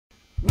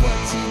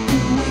What's he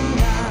doing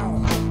now?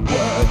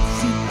 What's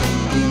he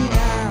thinking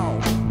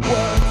now?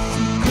 What's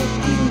he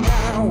cooking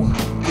now?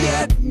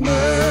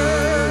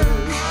 Detmurds.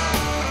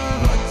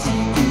 What's he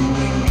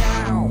doing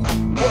now?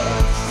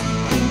 What's he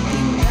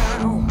thinking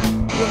now?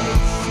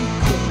 What's he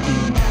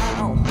cooking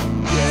now?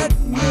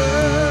 Detmurds.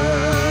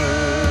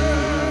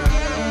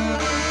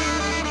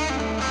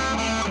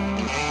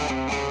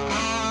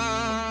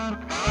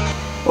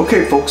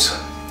 Okay folks,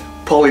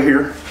 Paulie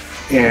here,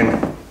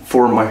 and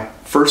for my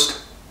first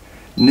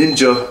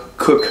Ninja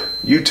Cook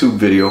YouTube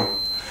video,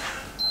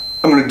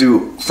 I'm going to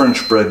do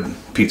French bread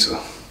pizza.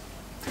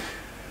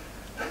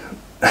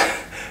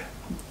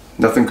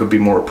 Nothing could be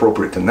more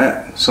appropriate than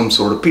that. Some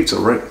sort of pizza,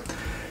 right?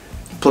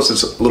 Plus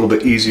it's a little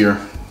bit easier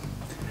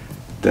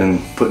than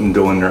putting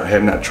dough in there. I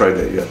have not tried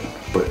that yet,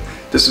 but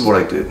this is what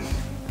I did.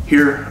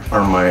 Here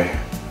are my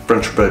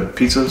French bread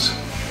pizzas.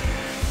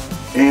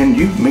 And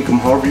you make them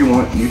however you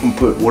want. You can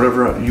put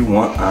whatever you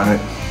want on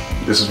it.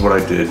 This is what I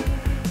did.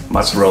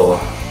 Mozzarella,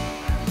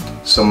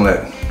 some of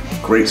that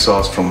great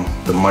sauce from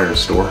the Meyer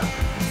store,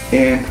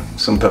 and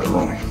some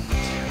pepperoni.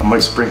 I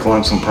might sprinkle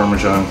on some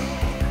Parmesan,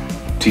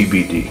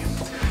 TBD.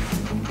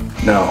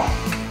 Now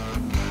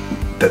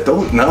that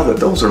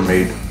those are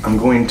made, I'm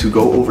going to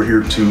go over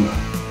here to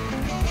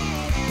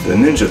the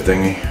Ninja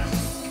thingy.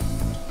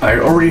 I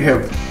already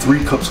have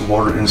 3 cups of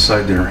water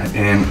inside there,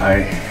 and I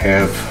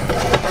have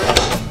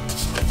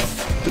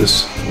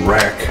this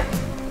rack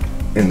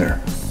in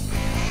there.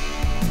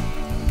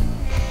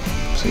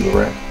 See the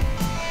rack?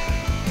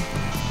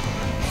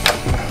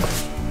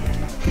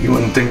 You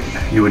wouldn't think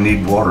you would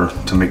need water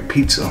to make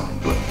pizza,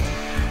 but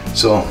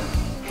so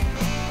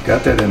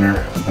got that in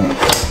there. I'm gonna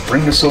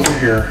bring this over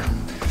here.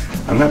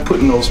 I'm not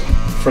putting those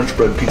French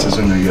bread pizzas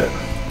in there yet.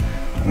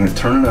 I'm gonna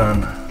turn it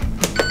on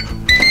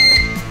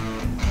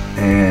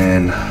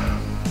and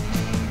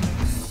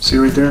see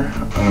right there?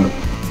 I'm gonna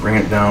bring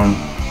it down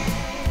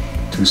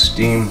to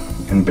steam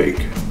and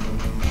bake.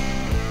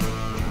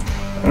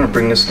 I'm gonna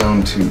bring this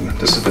down to,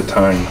 this is the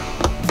time.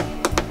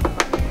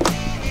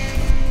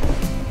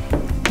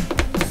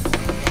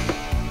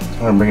 I'm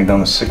gonna bring it down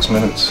to 6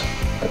 minutes.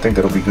 I think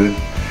that'll be good.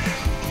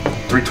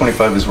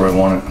 325 is where I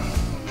want it.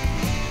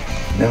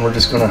 Then we're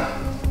just gonna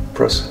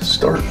press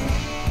start.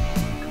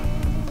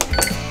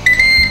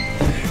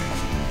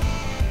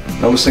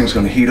 Now this thing's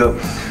gonna heat up,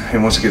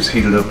 and once it gets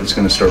heated up, it's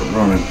gonna start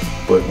running.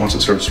 But once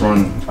it starts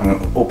running, I'm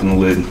gonna open the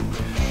lid,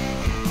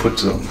 put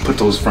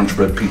those French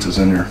bread pizzas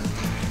in there,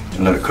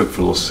 and let it cook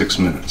for those 6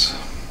 minutes.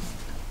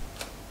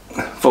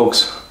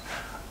 Folks,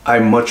 I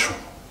much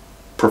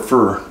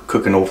prefer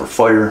cooking over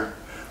fire,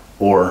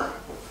 or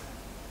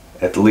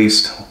at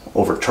least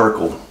over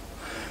charcoal.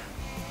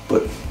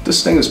 But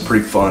this thing is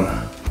pretty fun.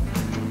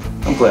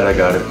 I'm glad I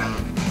got it.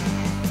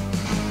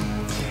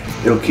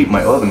 It'll keep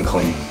my oven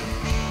clean,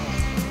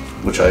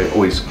 which I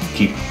always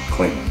keep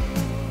clean.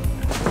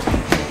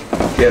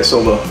 Yeah,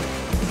 so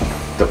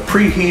the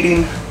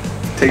preheating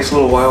takes a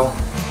little while,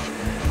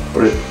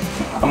 but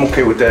I'm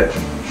okay with that.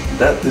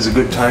 That is a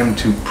good time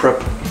to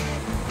prep,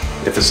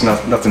 if it's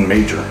nothing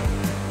major.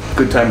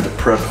 Good time to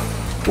prep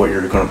what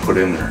you're going to put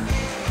in there.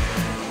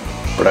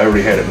 But I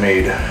already had it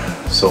made,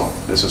 so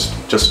this is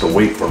just a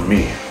wait for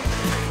me.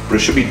 But it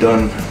should be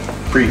done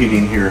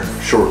preheating here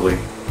shortly.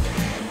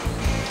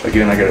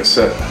 Again, I got it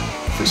set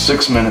for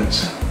 6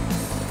 minutes,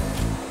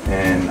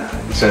 and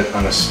it's set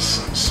on a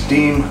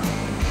steam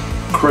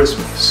crisp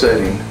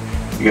setting.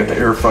 You got the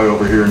air fry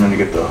over here, and then you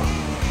get the,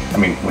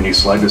 when you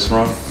slide this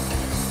around,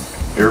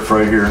 air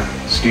fry here,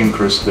 steam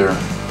crisp there,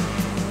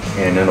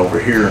 and then over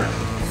here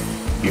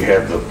you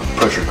have the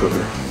pressure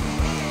cooker.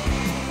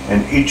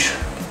 And each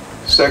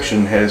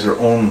section has their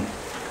own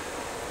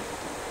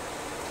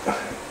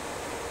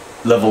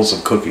levels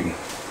of cooking.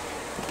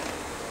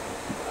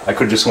 I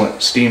could just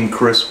went steam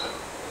crisp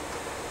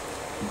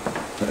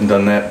and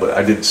done that, but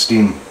I did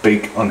steam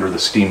bake under the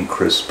steam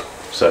crisp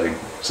setting.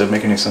 Does that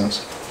make any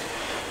sense?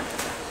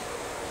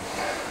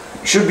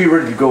 It should be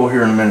ready to go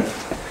here in a minute.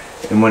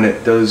 And when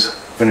it does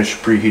finish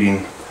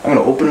preheating, I'm going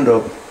to open it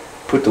up,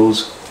 put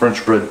those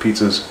French bread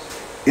pizzas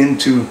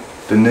into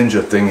the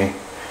Ninja thingy,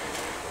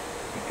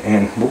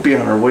 and we'll be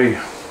on our way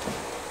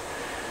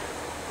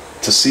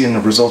to seeing the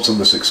results of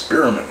this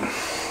experiment.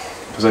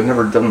 Because I've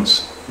never done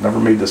this, never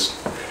made this.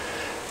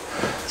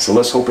 So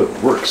let's hope it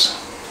works.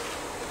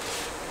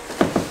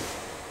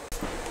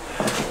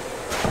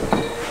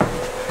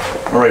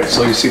 Alright,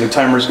 so you see the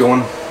timer's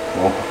going?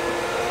 Well,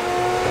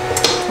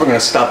 we're going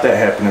to stop that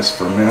happiness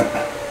for a minute.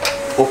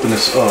 Open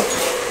this up.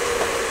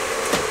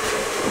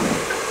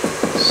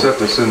 Set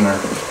this in there.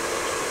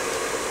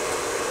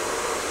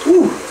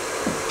 Woo!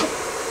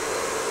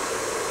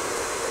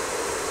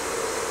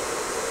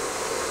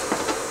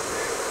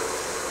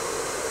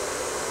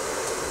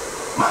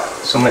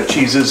 Some of that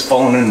cheese is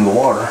falling into the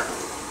water.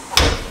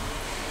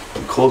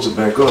 Close it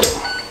back up.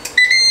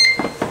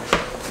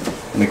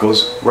 And it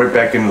goes right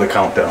back into the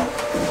countdown.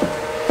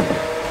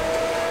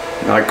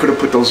 Now I could have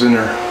put those in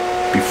there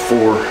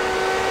before,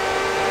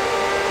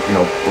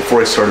 before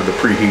I started the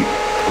preheat,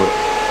 but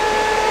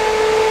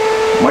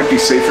it might be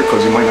safer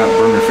because you might not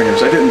burn your fingers.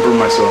 fingers. I didn't burn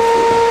myself,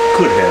 but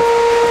could have.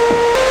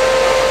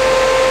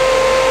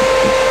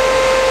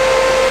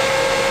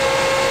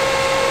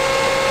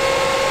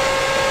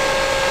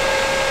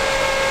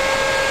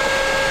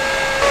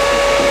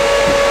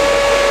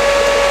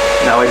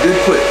 Now I did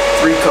put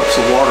 3 cups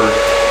of water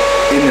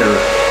in there.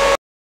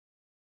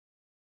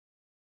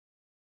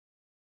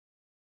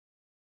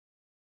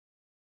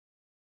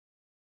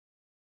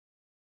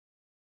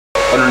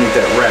 Underneath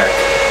that rack.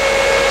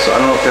 So I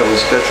don't know if that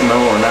was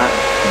detrimental or not.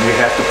 You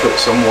have to put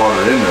some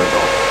water in there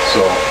though.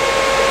 So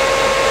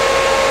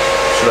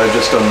should I have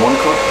just done 1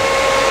 cup?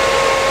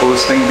 Will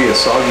this thing be a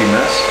soggy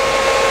mess?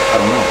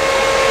 I don't know.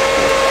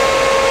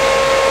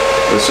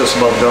 It's just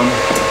about done.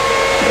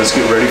 Let's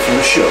get ready for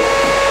the show.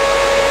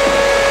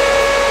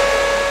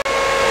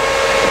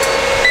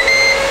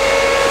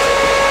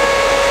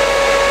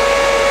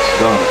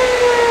 Done.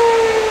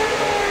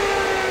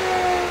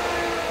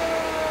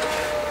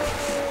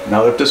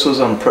 Now if this was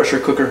on a pressure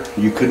cooker,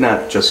 you could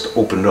not just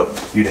open it up.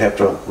 You'd have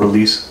to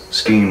release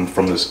steam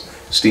from this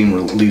steam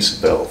release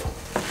valve.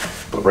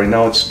 But right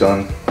now it's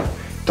done.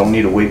 Don't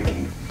need to wait,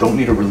 don't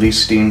need to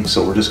release steam,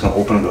 so we're just gonna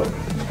open it up.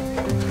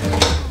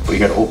 But you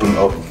gotta open it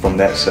up from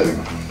that setting.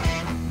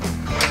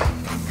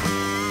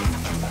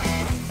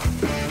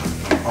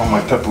 Oh, my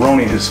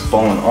pepperoni has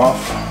fallen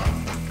off.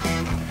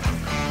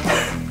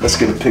 Let's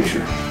get a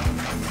picture.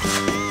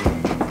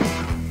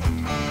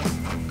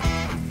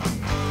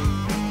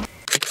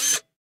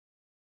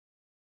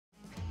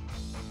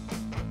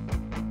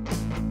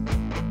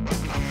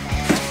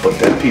 But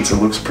that pizza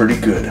looks pretty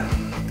good.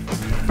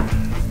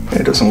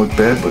 It doesn't look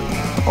bad, but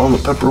all the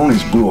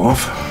pepperonis blew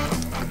off.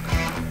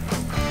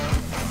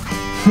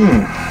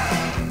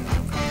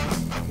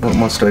 What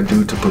must I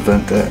do to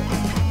prevent that?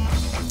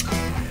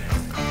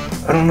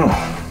 I don't know.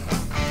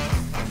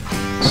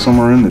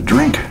 Somewhere in the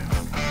drink.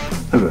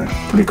 Look at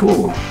that. Pretty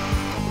cool.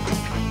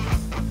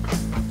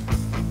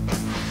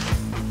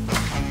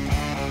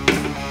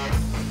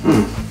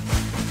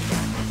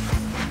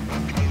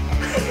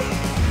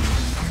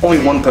 Only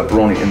 1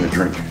 pepperoni in the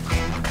drink.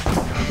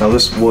 Now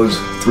this was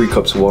 3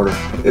 cups of water.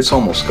 It's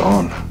almost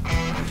gone.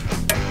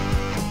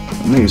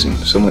 Amazing.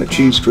 Some of that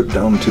cheese dripped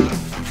down too.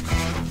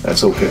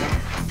 That's okay.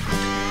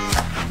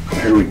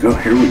 Here we go.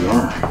 Here we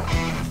are.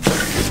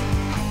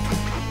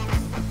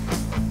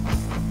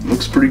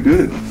 Looks pretty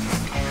good.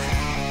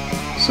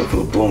 Except for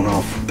the blown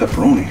off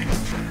pepperoni.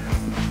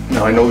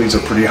 Now I know these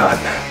are pretty hot.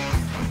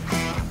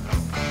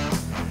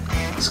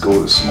 Let's go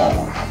with the small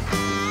one.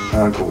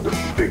 I'll go with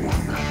the big one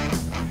here.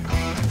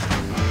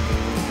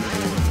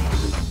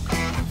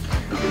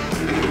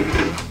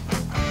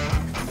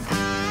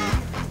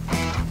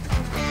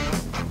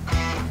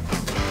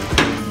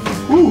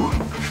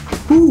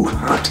 Ooh,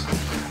 hot.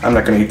 I'm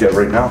not going to eat that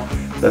right now.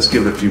 Let's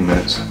give it a few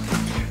minutes.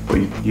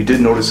 But you did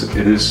notice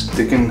it is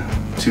sticking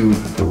to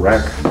the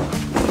rack.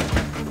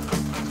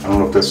 I don't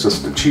know if that's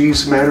just the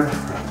cheese matter.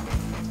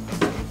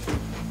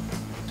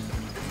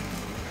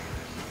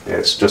 Yeah,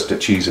 it's just the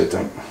cheese, I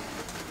think.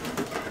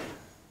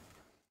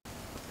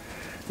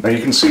 Now you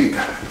can see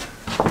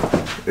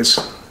it's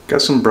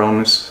got some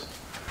brownness.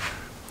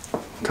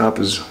 Top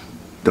is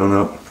done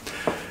up.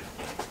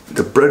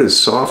 The bread is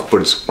soft,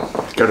 but it's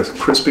got a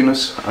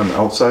crispiness on the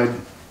outside,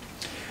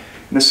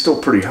 and it's still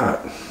pretty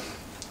hot.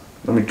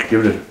 Let me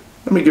give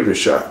it a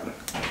shot.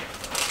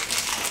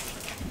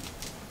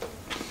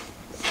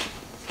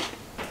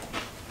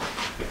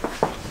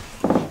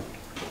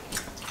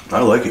 I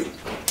like it.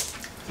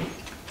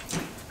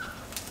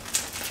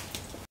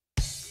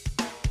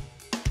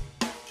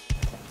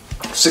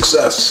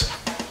 Success.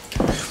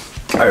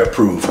 I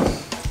approve.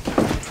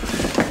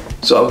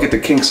 So I'll get the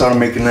kinks out of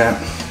making that.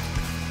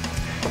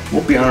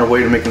 We'll be on our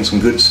way to making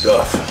some good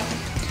stuff.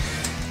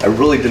 I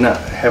really did not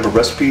have a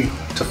recipe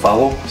to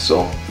follow,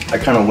 so I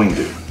kind of winged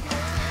it.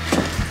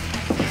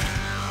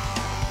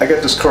 I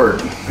got this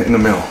card in the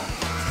mail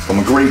from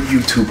a great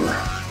YouTuber.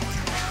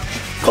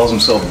 Calls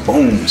himself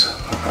Bones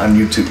on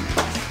YouTube.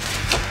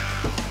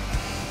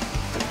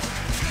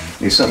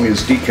 He sent me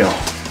his decal.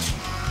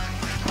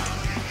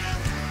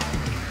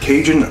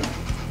 Cajun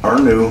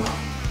Arnu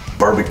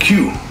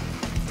Barbecue,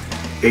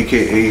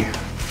 aka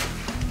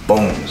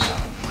Bones.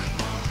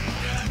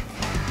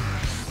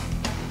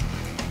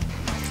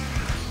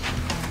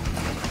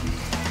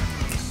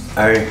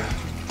 I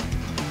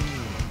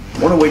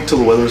want to wait till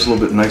the weather's a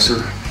little bit nicer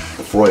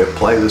before I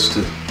apply this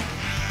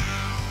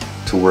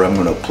to where I'm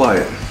going to apply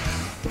it.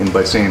 And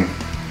by saying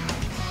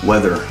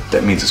weather,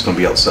 that means it's going to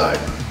be outside.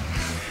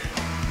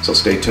 So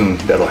stay tuned,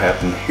 that'll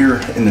happen here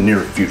in the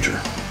near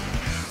future.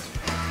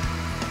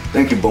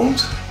 Thank you,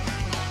 Bones.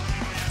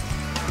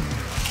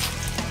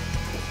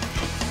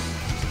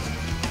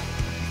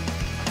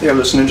 Yeah,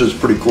 this Ninja is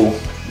pretty cool.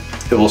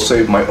 It will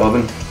save my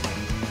oven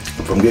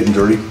from getting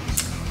dirty.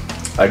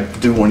 I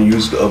do want to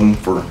use the oven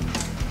for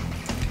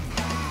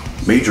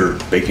major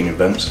baking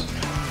events,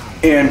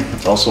 and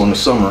also in the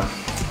summer.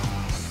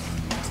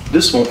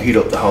 This won't heat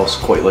up the house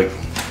quite like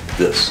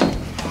this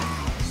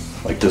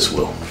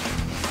will.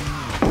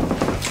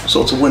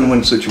 So it's a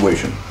win-win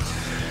situation.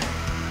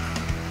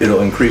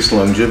 It'll increase the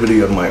longevity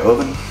of my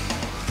oven.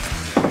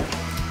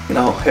 And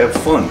I'll have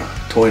fun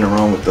toying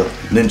around with the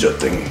Ninja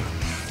thingy.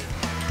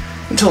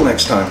 Until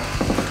next time,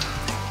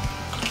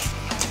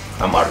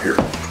 I'm out of here.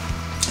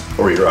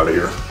 Or you're out of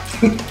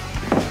here.